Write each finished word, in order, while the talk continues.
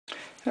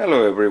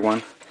Hello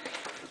everyone.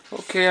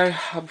 Okay, I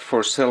have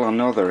for sale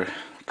another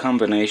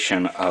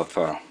combination of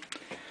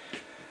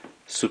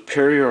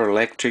Superior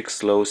Electric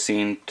Slo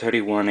Syn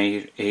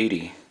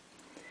 3180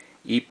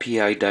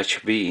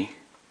 EPI-B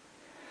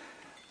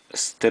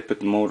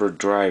stepped motor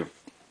drive,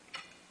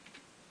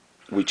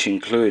 which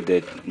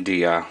included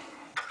the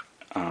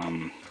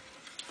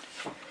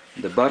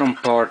bottom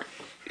part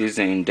is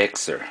the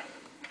indexer.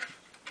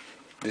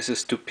 This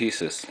is two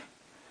pieces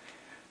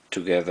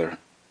together,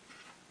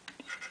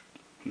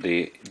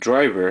 the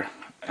driver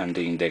and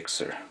the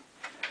indexer.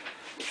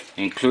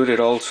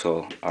 Included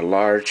also a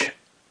large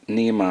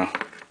NEMA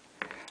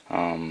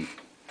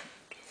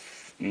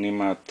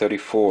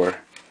 34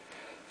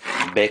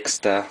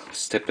 VEXTA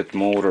stepped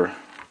motor,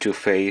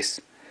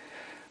 two-phase,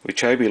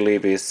 which I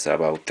believe is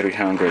about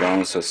 300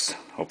 ounces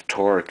of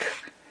torque,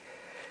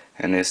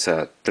 and it's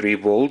 3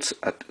 volts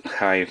at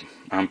high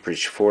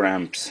amperage, 4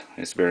 amps.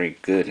 It's very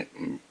good.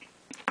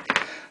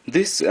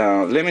 This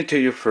let me tell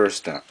you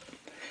first,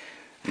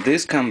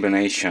 this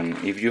combination,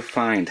 if you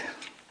find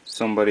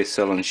somebody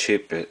selling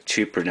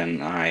cheaper than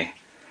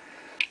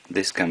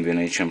this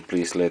combination,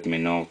 please let me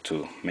know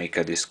to make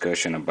a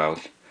discussion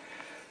about.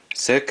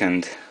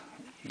 Second,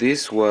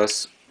 this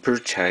was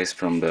purchased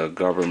from the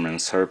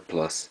government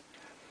surplus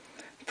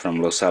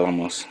from Los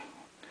Alamos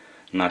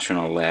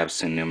National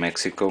Labs in New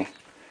Mexico.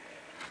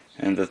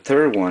 And the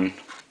third one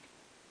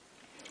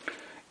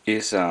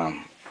is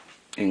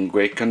in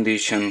great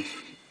condition,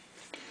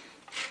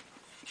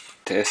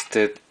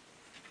 tested.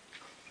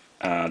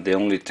 The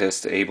only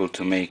test able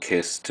to make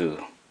is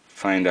to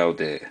find out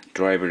the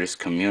driver is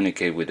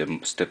communicate with the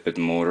stepped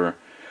motor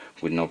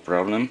with no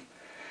problem.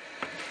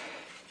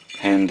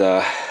 And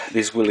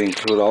this will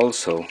include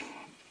also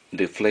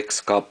the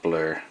flex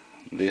coupler.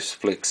 This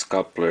flex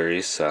coupler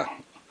is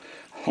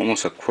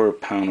almost a quarter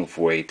pound of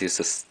weight. It's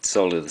a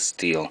solid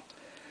steel.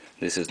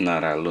 This is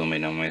not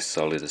aluminum, it's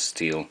solid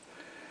steel.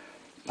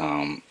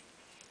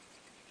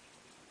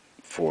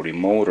 For the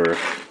motor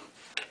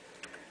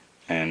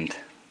and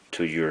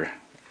to your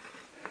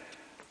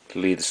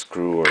lead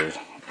screw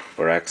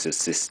or access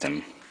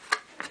system.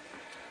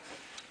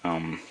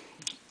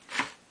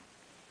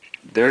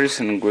 There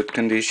is in good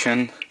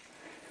condition.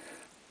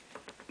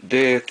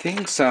 The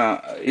things for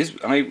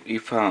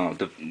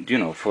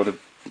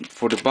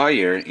the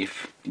buyer,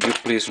 if you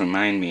please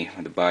remind me,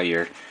 the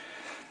buyer,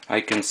 I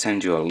can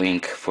send you a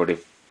link for the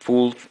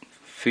full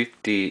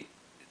 50,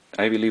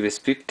 I believe it's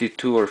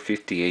 52 or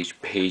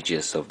 58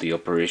 pages of the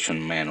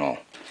operation manual.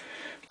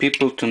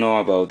 People to know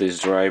about this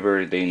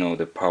driver, they know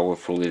the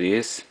powerful it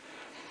is,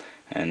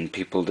 and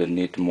people that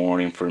need more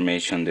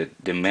information, that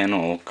the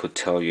manual could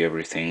tell you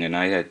everything. And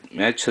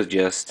I'd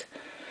suggest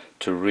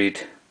to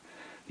read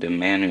the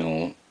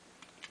manual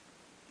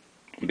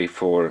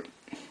before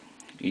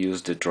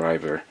use the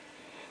driver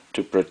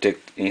to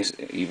protect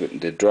even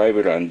the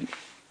driver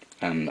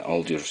and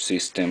all your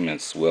system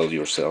as well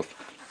yourself.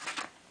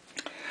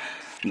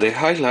 The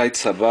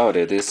highlights about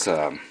it is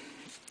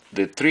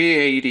the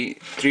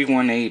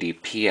 3180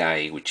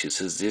 PI, which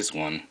is this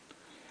one.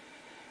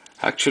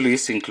 Actually,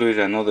 it's included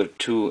another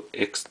 2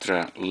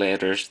 extra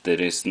letters that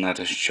is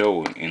not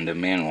shown in the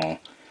manual.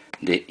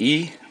 The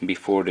E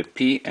before the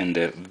P and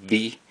the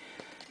V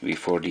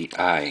before the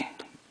I.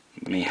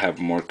 May have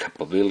more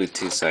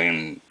capabilities. I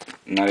am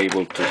not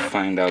able to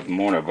find out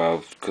more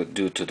about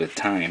due to the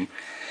time.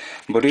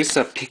 But it's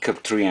a pickup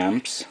 3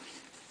 amps.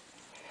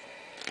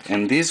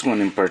 And this one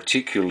in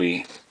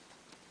particular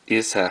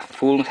is a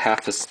full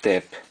half a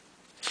step.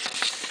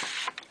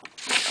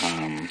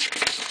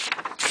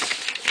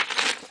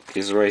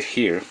 Is right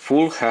here,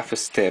 full half a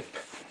step,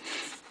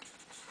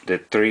 the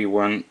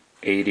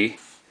 3180,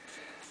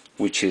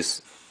 which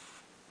is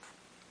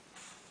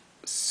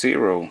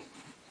 0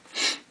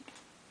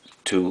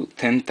 to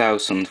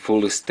 10,000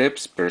 full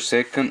steps per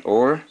second,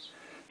 or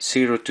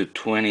 0 to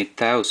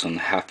 20,000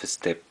 half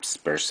steps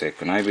per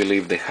second. I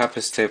believe the half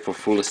step or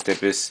full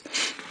step is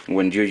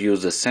when you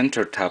use the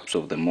center taps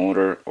of the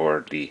motor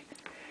or the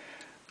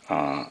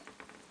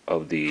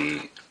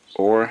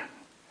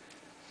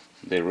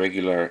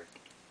regular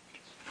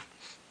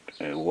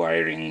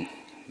wiring,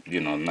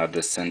 not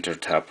the center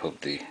tap of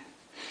the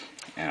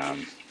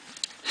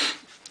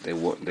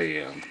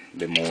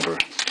motor.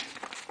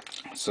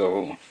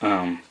 So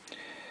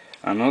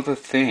another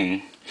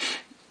thing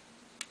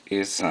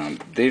is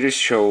they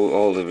show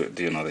all the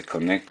the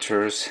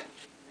connectors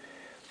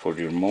for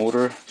your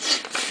motor.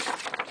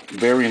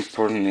 Very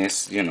important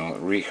is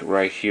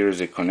right here is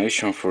the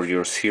connection for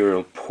your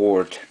serial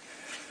port,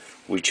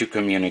 which you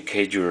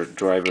communicate your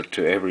driver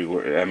to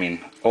everywhere. I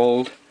mean,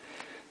 all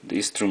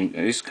this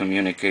is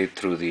communicate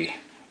through the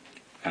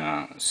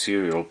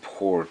serial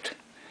port,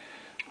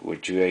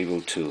 which you're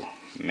able to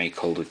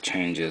make all the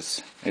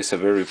changes. It's a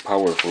very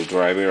powerful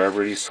driver. I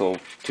already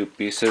sold 2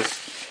 pieces,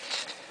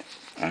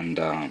 and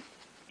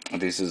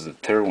this is the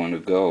third one to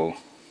go.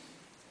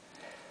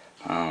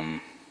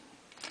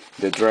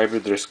 The driver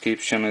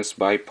description is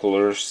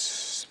bipolar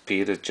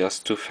speed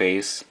adjust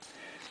 2-phase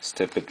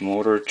stepped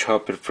motor.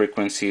 Chopper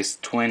frequency is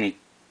 20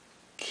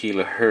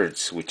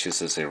 kilohertz, which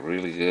is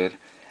really good.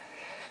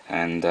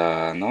 And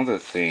another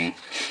thing,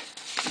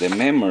 the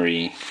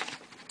memory,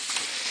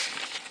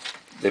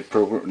 the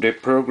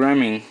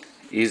programming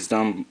is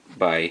done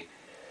by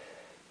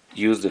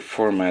use the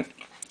format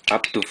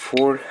up to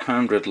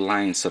 400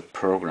 lines of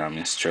program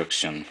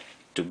instruction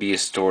to be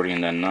stored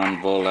in a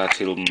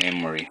non-volatile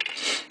memory,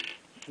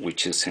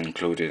 which is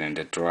included in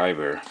the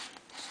driver,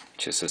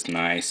 which is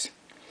nice.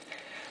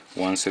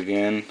 Once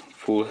again,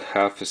 full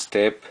half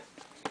step,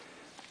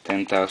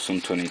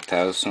 10,000,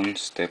 20,000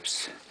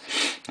 steps,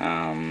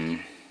 the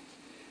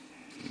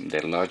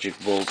logic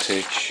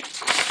voltage.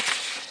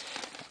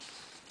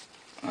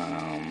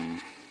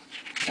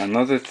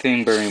 Another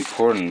thing very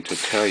important to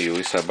tell you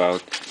is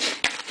about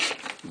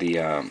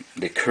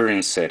the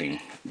current setting.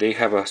 They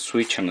have a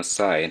switch on the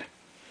side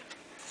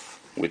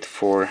with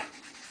 4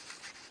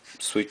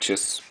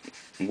 switches,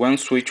 one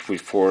switch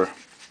with 4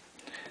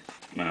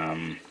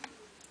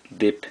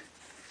 dip.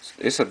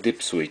 It's a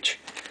dip switch,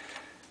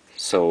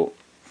 so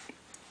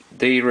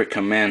they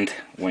recommend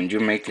when you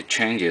make the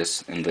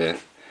changes in the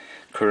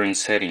current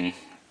setting,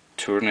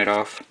 turn it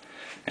off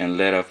and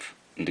let off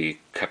the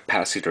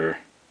capacitor.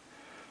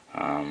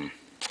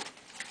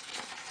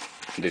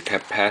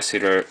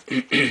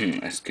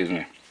 Excuse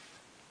me,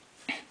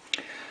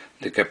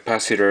 the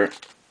capacitor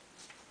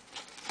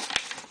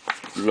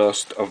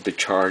lost of the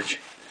charge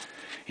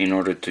in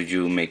order to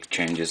you make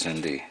changes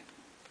in the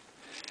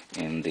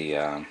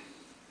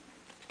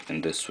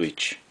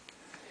switch.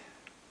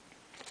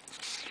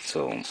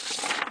 So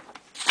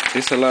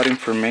it's a lot of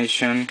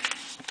information.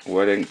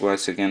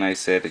 Once again, I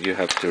said you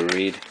have to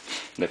read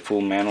the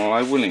full manual.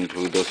 I will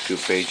include those 2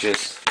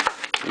 pages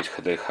with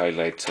the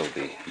highlights of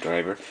the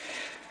driver.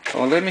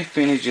 Well, let me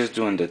finish just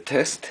doing the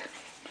test.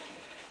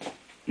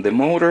 The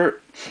motor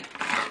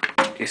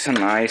is a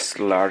nice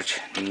large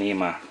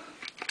NEMA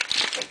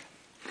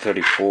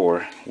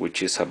 34,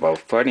 which is about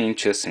 5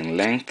 inches in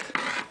length,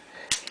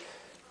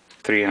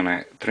 3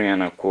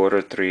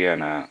 1/4, 3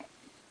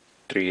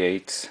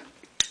 3/8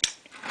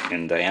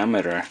 in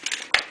diameter,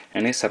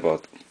 and it's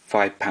about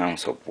 5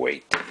 pounds of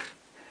weight.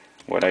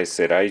 What I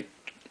said, I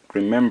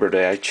remember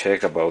that I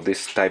checked about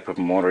this type of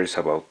motor is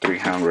about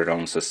 300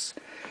 ounces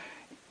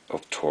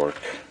of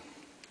torque.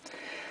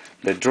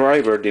 The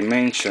driver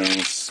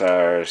dimensions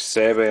are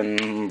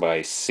 7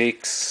 by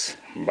 6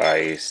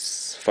 by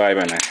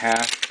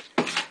 5.5,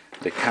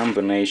 the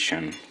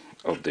combination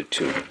of the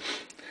two.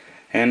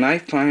 And I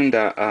find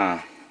that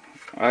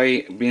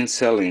I've been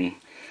selling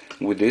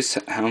with this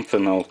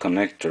Amphenol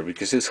connector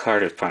because it's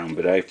hard to find,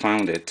 but I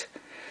found it.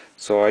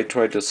 So I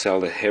try to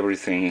sell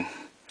everything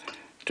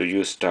to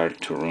you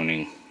start to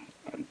running.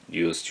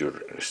 Use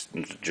your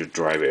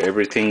driver.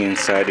 Everything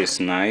inside is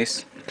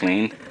nice,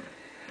 clean.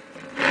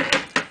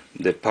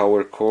 The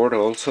power cord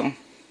also,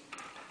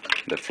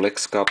 the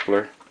flex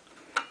coupler.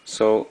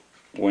 So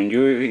when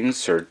you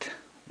insert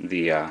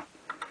the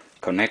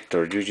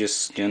connector, you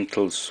just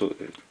gentle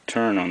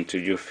turn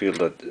until you feel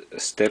that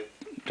step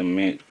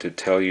to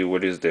tell you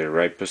what is the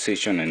right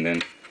position, and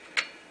then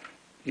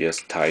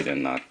just tie the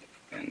knot.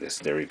 And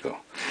there you go.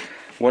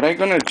 What I'm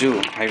gonna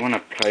do, I wanna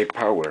apply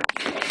power,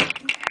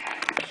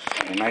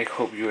 and I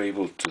hope you're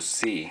able to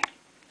see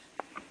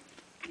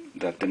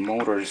that the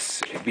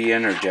motors be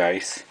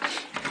energized.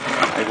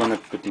 I'm gonna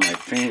put my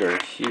finger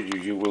here,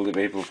 you will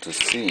be able to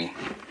see,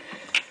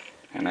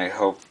 and I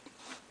hope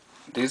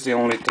this is the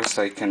only test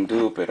I can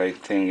do, but I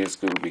think it's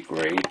going to be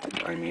great.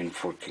 I mean,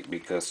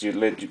 because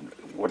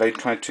what I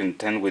try to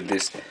intend with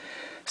this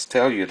is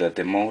tell you that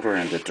the motor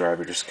and the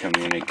drivers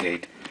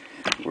communicate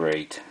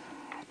great.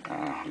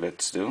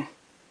 Let's do.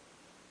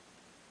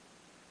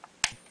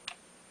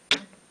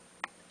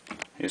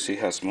 You see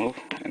how smooth,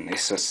 and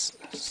this is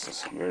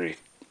very.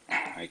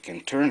 I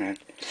can turn it.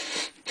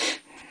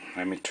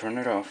 Let me turn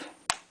it off.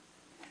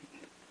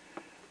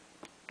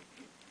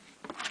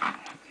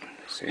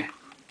 See.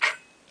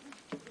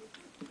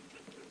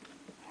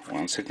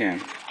 Once again,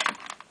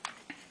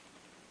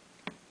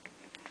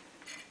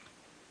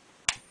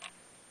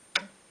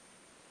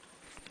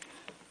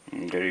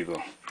 and there you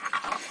go.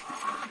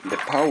 The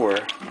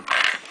power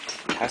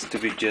has to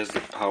be just the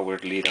power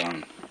lead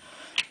on,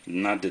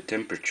 not the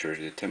temperature.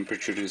 The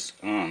temperature is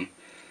on,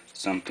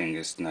 something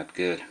is not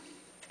good.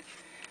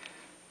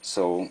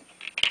 So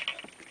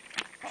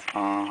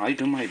I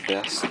do my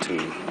best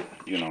to,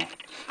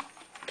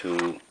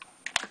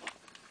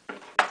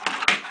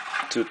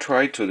 to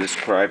try to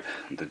describe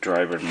the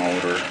driver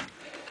motor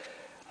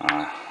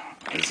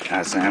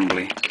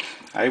assembly.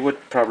 I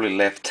would probably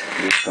left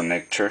this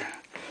connector.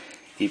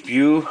 If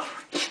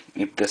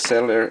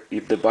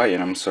the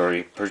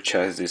buyer,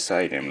 purchase this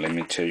item, let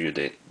me tell you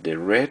that the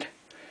red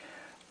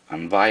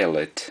and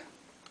violet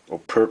or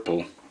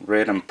purple,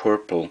 red and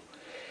purple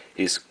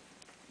is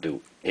the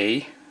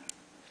A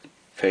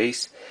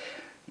phase,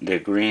 the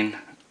green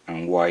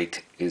and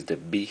white is the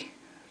B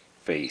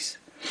phase.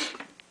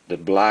 The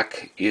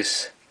black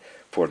is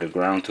for the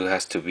ground,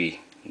 has to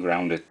be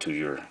grounded to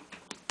your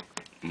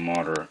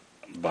motor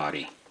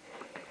body.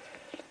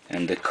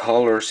 And the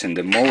colors in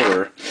the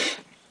motor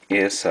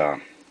is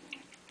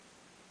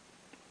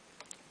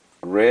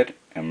red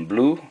and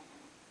blue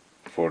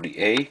for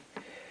the A,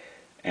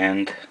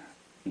 and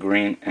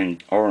green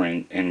and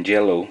orange and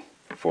yellow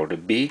for the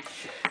B,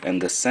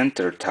 and the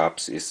center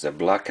tops is the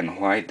black and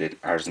white that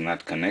are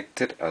not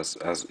connected, as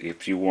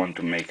if you want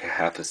to make a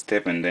half a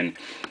step and then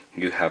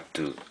you have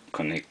to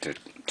connect it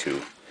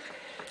to.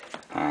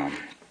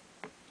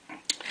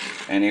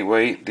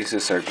 Anyway, this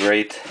is a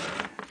great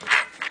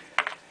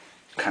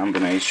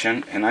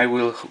combination, and I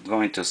will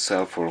going to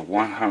sell for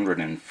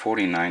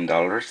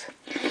 $149,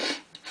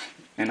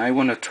 and I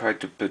want to try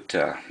to put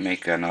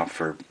make an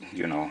offer,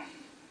 you know,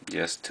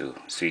 just to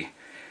see.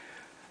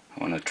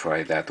 I want to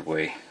try that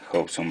way.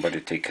 Hope somebody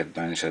take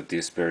advantage of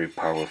this very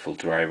powerful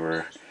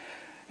driver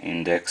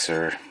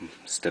indexer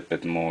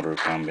stepped motor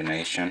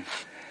combination,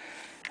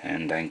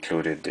 and I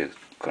included the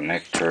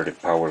connector, the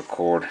power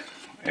cord,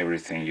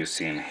 everything you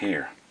see in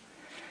here.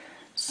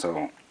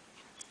 So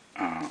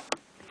I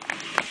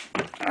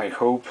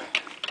hope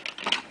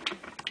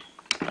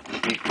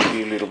it could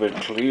be a little bit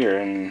clear,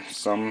 and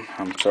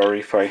I'm sorry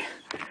if I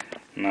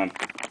not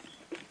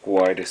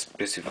quite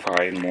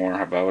specify more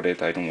about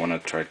it. I don't want to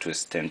try to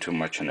extend too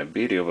much on a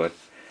video, but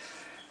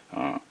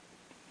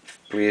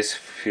please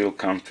feel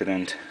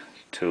confident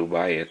to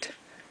buy it,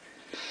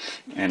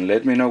 and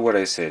let me know what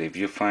I said. If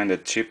you find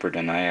it cheaper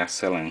than I am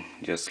selling,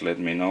 just let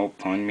me know,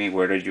 point me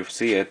where you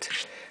see it,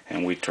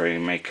 and we try to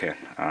make a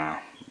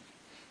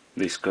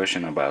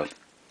discussion about.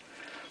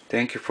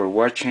 Thank you for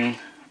watching.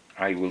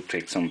 I will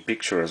take some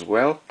picture as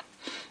well,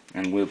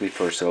 and will be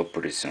for sale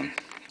pretty soon.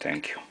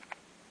 Thank you.